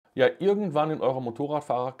Ja, irgendwann in eurer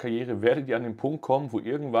Motorradfahrerkarriere werdet ihr an den Punkt kommen, wo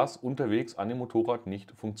irgendwas unterwegs an dem Motorrad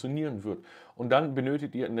nicht funktionieren wird. Und dann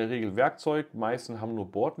benötigt ihr in der Regel Werkzeug. Meisten haben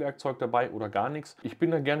nur Bordwerkzeug dabei oder gar nichts. Ich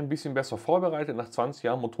bin da gerne ein bisschen besser vorbereitet. Nach 20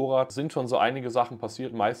 Jahren Motorrad sind schon so einige Sachen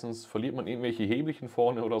passiert. Meistens verliert man irgendwelche Hebelchen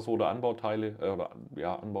vorne oder so oder Anbauteile,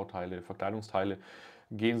 Anbauteile, Verkleidungsteile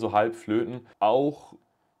gehen so halb flöten. Auch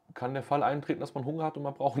kann der Fall eintreten, dass man Hunger hat und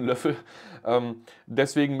man braucht einen Löffel.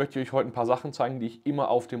 Deswegen möchte ich euch heute ein paar Sachen zeigen, die ich immer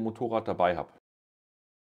auf dem Motorrad dabei habe.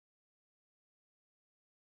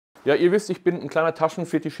 Ja, ihr wisst, ich bin ein kleiner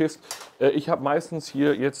Taschenfetischist. Ich habe meistens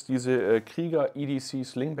hier jetzt diese Krieger EDC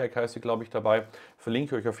Slingbag, heißt sie, glaube ich, dabei.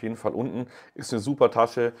 Verlinke ich euch auf jeden Fall unten. Ist eine super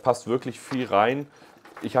Tasche, passt wirklich viel rein.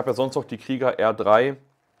 Ich habe ja sonst noch die Krieger R3.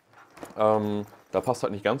 Da passt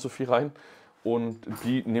halt nicht ganz so viel rein. Und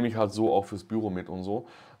die nehme ich halt so auch fürs Büro mit und so.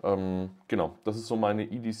 Genau, das ist so meine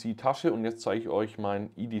EDC-Tasche und jetzt zeige ich euch mein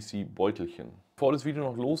EDC-Beutelchen. Bevor das Video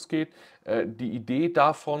noch losgeht, die Idee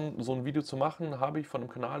davon, so ein Video zu machen, habe ich von einem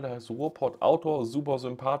Kanal, der heißt Ruhrpott Outdoor, super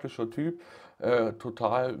sympathischer Typ,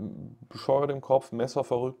 total bescheuert im Kopf,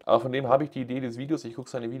 messerverrückt. Aber von dem habe ich die Idee des Videos. Ich gucke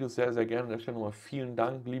seine Videos sehr, sehr gerne. An der Stelle nochmal vielen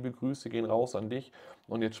Dank, liebe Grüße gehen raus an dich.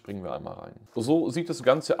 Und jetzt springen wir einmal rein. So sieht das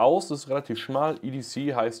Ganze aus. Das ist relativ schmal.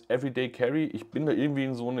 EDC heißt Everyday Carry. Ich bin da irgendwie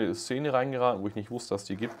in so eine Szene reingeraten, wo ich nicht wusste, dass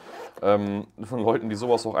die gibt. Von Leuten, die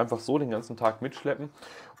sowas auch einfach so den ganzen Tag mitschleppen.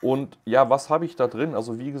 Und ja, was habe ich da drin?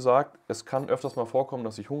 Also wie gesagt, es kann öfters mal vorkommen,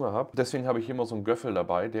 dass ich Hunger habe. Deswegen habe ich immer so einen Göffel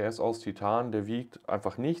dabei. Der ist aus Titan, der wiegt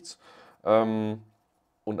einfach nichts.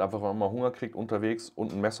 Und einfach, wenn man mal Hunger kriegt unterwegs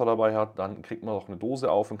und ein Messer dabei hat, dann kriegt man auch eine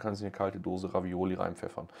Dose auf und kann sich eine kalte Dose Ravioli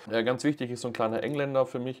reinpfeffern. Ganz wichtig ist so ein kleiner Engländer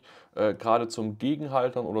für mich, gerade zum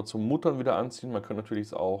Gegenhaltern oder zum Muttern wieder anziehen. Man könnte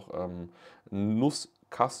natürlich auch ein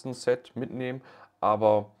Nusskastenset mitnehmen,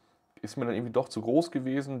 aber ist mir dann irgendwie doch zu groß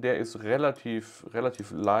gewesen. Der ist relativ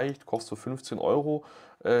leicht, kostet so 15 Euro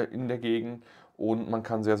in der Gegend und man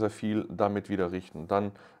kann sehr, sehr viel damit wieder richten.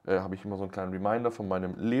 Dann habe ich immer so einen kleinen Reminder von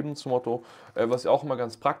meinem Lebensmotto. Was ich auch immer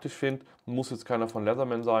ganz praktisch finde, muss jetzt keiner von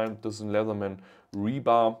Leatherman sein. Das ist ein Leatherman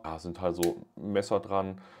Rebar. Da sind halt so Messer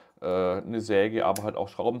dran, eine Säge, aber halt auch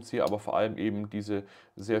Schraubenzieher, aber vor allem eben diese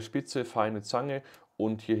sehr spitze, feine Zange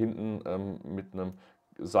und hier hinten mit einem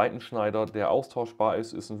Seitenschneider, der austauschbar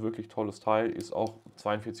ist, ist ein wirklich tolles Teil, ist auch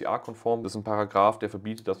 42a-konform. Das ist ein Paragraph, der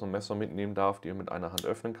verbietet, dass man Messer mitnehmen darf, die man mit einer Hand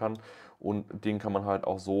öffnen kann. Und den kann man halt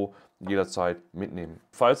auch so jederzeit mitnehmen.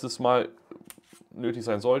 Falls es mal nötig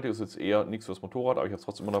sein sollte, ist jetzt eher nichts fürs Motorrad, aber ich habe es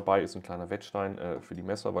trotzdem immer dabei, ist ein kleiner Wettstein für die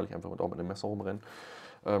Messer, weil ich einfach auch mit dem Messer rumrenne.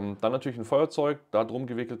 Dann natürlich ein Feuerzeug, da drum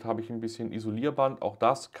gewickelt habe ich ein bisschen Isolierband, auch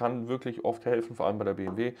das kann wirklich oft helfen, vor allem bei der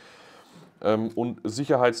BMW. Und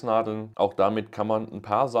Sicherheitsnadeln, auch damit kann man ein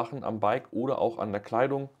paar Sachen am Bike oder auch an der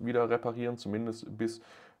Kleidung wieder reparieren, zumindest bis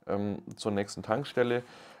zur nächsten Tankstelle.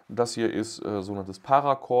 Das hier ist sogenanntes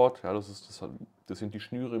Paracord, ja, das sind die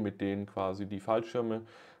Schnüre, mit denen quasi die Fallschirme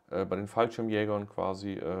bei den Fallschirmjägern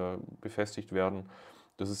quasi befestigt werden.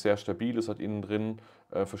 Das ist sehr stabil, es hat innen drin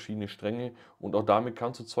verschiedene Stränge und auch damit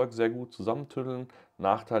kannst du Zeug sehr gut zusammentüddeln.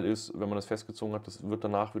 Nachteil ist, wenn man das festgezogen hat, das wird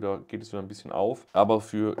danach wieder, geht es wieder ein bisschen auf. Aber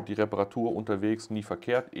für die Reparatur unterwegs nie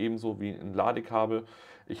verkehrt, ebenso wie ein Ladekabel.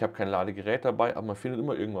 Ich habe kein Ladegerät dabei, aber man findet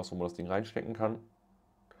immer irgendwas, wo man das Ding reinstecken kann.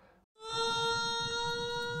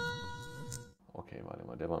 Okay, warte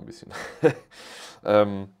mal, der war ein bisschen.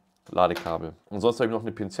 ähm, Ladekabel. Und sonst habe ich noch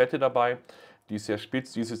eine Pinzette dabei. Die ist sehr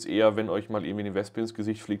spitz. Die ist jetzt eher, wenn euch mal irgendwie eine Wespe ins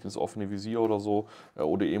Gesicht fliegt, ins offene Visier oder so,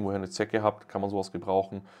 oder irgendwoher eine Zecke habt, kann man sowas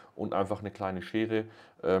gebrauchen. Und einfach eine kleine Schere,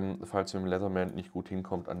 falls ihr mit dem Leatherman nicht gut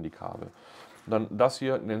hinkommt an die Kabel. Dann das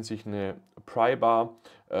hier nennt sich eine Pry-Bar.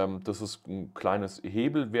 Das ist ein kleines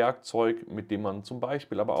Hebelwerkzeug, mit dem man zum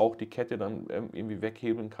Beispiel aber auch die Kette dann irgendwie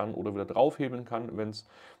weghebeln kann oder wieder draufhebeln kann, wenn es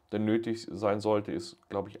denn nötig sein sollte. Ist,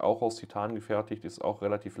 glaube ich, auch aus Titan gefertigt, ist auch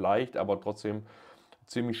relativ leicht, aber trotzdem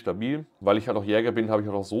ziemlich stabil. Weil ich halt auch Jäger bin, habe ich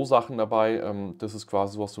halt auch so Sachen dabei. Das ist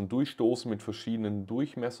quasi sowas, so ein Durchstoßen mit verschiedenen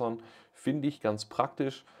Durchmessern. Finde ich ganz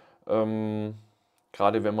praktisch.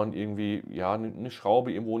 Gerade wenn man irgendwie ja, eine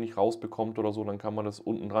Schraube irgendwo nicht rausbekommt oder so, dann kann man das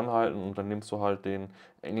unten dran halten und dann nimmst du halt den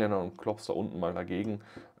Engländer und klopfst da unten mal dagegen.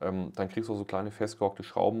 Dann kriegst du so kleine festgehockte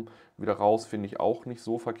Schrauben wieder raus, finde ich auch nicht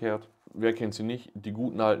so verkehrt. Wer kennt sie nicht? Die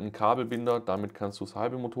guten alten Kabelbinder, damit kannst du das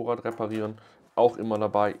halbe Motorrad reparieren. Auch immer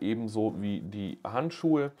dabei, ebenso wie die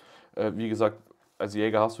Handschuhe. Wie gesagt, als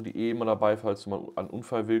Jäger hast du die eh immer dabei, falls du mal an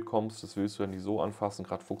Unfallwild kommst. Das willst du ja nicht so anfassen,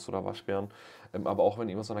 gerade Fuchs oder Waschbären. Aber auch wenn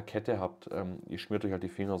ihr was an der Kette habt, ihr schmiert euch halt die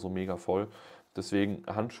Finger so mega voll. Deswegen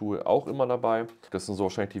Handschuhe auch immer dabei. Das sind so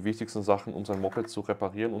wahrscheinlich die wichtigsten Sachen, um sein Moped zu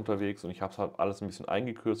reparieren unterwegs. Und ich habe es halt alles ein bisschen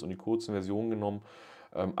eingekürzt und die kurzen Versionen genommen.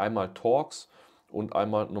 Einmal Torx und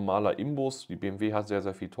einmal normaler Imbus. Die BMW hat sehr,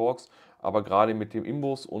 sehr viel Torx, aber gerade mit dem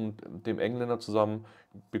Imbus und dem Engländer zusammen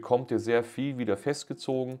bekommt ihr sehr viel wieder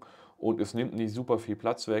festgezogen und es nimmt nicht super viel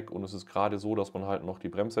Platz weg und es ist gerade so, dass man halt noch die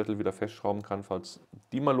Bremssättel wieder festschrauben kann, falls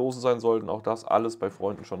die mal lose sein sollten. Auch das alles bei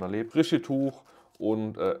Freunden schon erlebt. Frische Tuch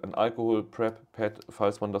und ein Alkohol-Prep-Pad,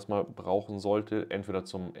 falls man das mal brauchen sollte, entweder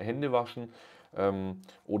zum Händewaschen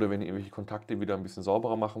oder wenn ihr irgendwelche Kontakte wieder ein bisschen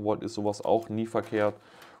sauberer machen wollt, ist sowas auch nie verkehrt.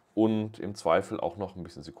 Und im Zweifel auch noch ein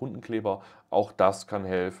bisschen Sekundenkleber. Auch das kann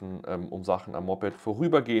helfen, um Sachen am Moped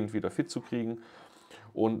vorübergehend wieder fit zu kriegen.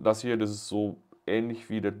 Und das hier, das ist so ähnlich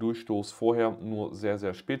wie der Durchstoß vorher, nur sehr,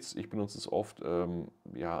 sehr spitz. Ich benutze es oft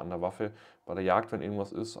ja, an der Waffe bei der Jagd, wenn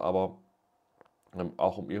irgendwas ist, aber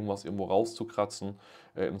auch um irgendwas irgendwo rauszukratzen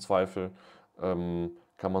im Zweifel,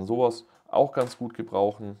 kann man sowas auch ganz gut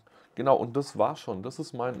gebrauchen. Genau, und das war schon. Das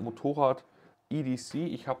ist mein Motorrad EDC.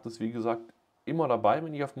 Ich habe das, wie gesagt, immer dabei,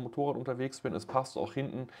 wenn ich auf dem Motorrad unterwegs bin. Es passt auch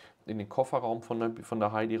hinten in den Kofferraum von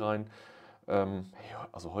der Heidi rein. Ja,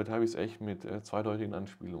 also heute habe ich es echt mit zweideutigen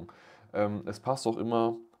Anspielungen. Es passt auch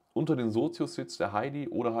immer unter den Sozius-Sitz der Heidi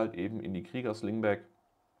oder halt eben in die Krieger Slingbag.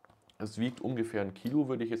 Es wiegt ungefähr 1 Kilo,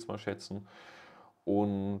 würde ich jetzt mal schätzen.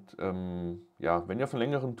 Und ja, wenn ihr auf einer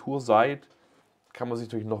längeren Tour seid, kann man sich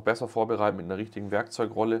natürlich noch besser vorbereiten mit einer richtigen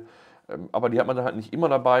Werkzeugrolle. Aber die hat man dann halt nicht immer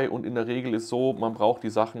dabei und in der Regel ist so, man braucht die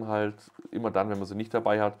Sachen halt immer dann, wenn man sie nicht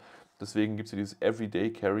dabei hat. Deswegen gibt es ja dieses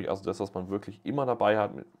Everyday Carry, also das, was man wirklich immer dabei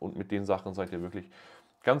hat und mit den Sachen seid ihr wirklich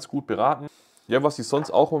ganz gut beraten. Ja, was ich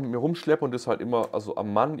sonst auch mit mir rumschleppe und das halt immer, also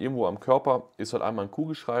am Mann, irgendwo am Körper, ist halt einmal ein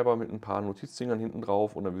Kugelschreiber mit ein paar Notizdingern hinten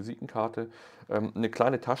drauf und einer Visitenkarte, eine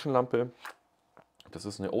kleine Taschenlampe. Das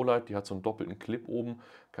ist eine O-Light, die hat so einen doppelten Clip oben.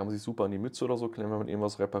 Kann man sich super an die Mütze oder so klemmen, wenn man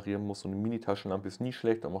irgendwas reparieren muss. So eine Mini-Taschenlampe ist nie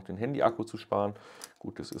schlecht, um auch den Handy-Akku zu sparen.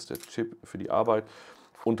 Gut, das ist der Chip für die Arbeit.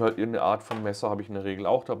 Und halt irgendeine Art von Messer habe ich in der Regel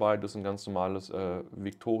auch dabei. Das ist ein ganz normales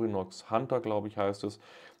Victorinox Hunter, glaube ich, heißt es.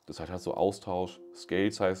 Das hat halt so Austausch.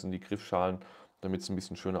 Scales heißen die Griffschalen, damit es ein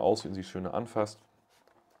bisschen schöner aussieht und sich schöner anfasst.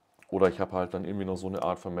 Oder ich habe halt dann irgendwie noch so eine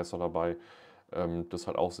Art von Messer dabei. Das ist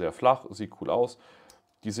halt auch sehr flach, sieht cool aus.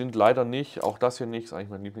 Die sind leider nicht, auch das hier nicht, ist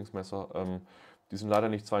eigentlich mein Lieblingsmesser, die sind leider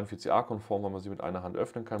nicht 42A-konform, weil man sie mit einer Hand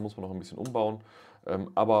öffnen kann, muss man noch ein bisschen umbauen.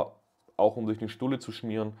 Aber auch um sich eine Stulle zu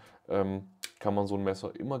schmieren, kann man so ein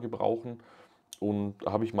Messer immer gebrauchen. Und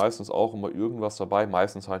da habe ich meistens auch immer irgendwas dabei,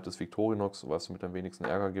 meistens halt das Victorinox, was mit am wenigsten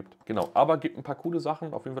Ärger gibt. Genau, aber gibt ein paar coole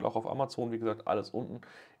Sachen, auf jeden Fall auch auf Amazon, wie gesagt, alles unten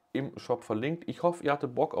im Shop verlinkt. Ich hoffe, ihr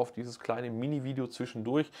hattet Bock auf dieses kleine Mini-Video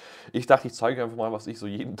zwischendurch. Ich dachte, ich zeige einfach mal, was ich so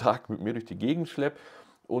jeden Tag mit mir durch die Gegend schleppe.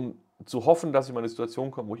 Und zu hoffen, dass ich mal in eine Situation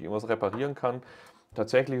komme, wo ich irgendwas reparieren kann.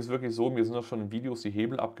 Tatsächlich ist es wirklich so, mir sind auch schon in Videos die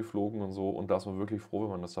Hebel abgeflogen und so. Und da ist man wirklich froh,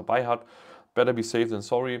 wenn man das dabei hat. Better be safe than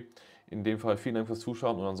sorry. In dem Fall vielen Dank fürs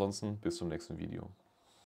Zuschauen und ansonsten bis zum nächsten Video.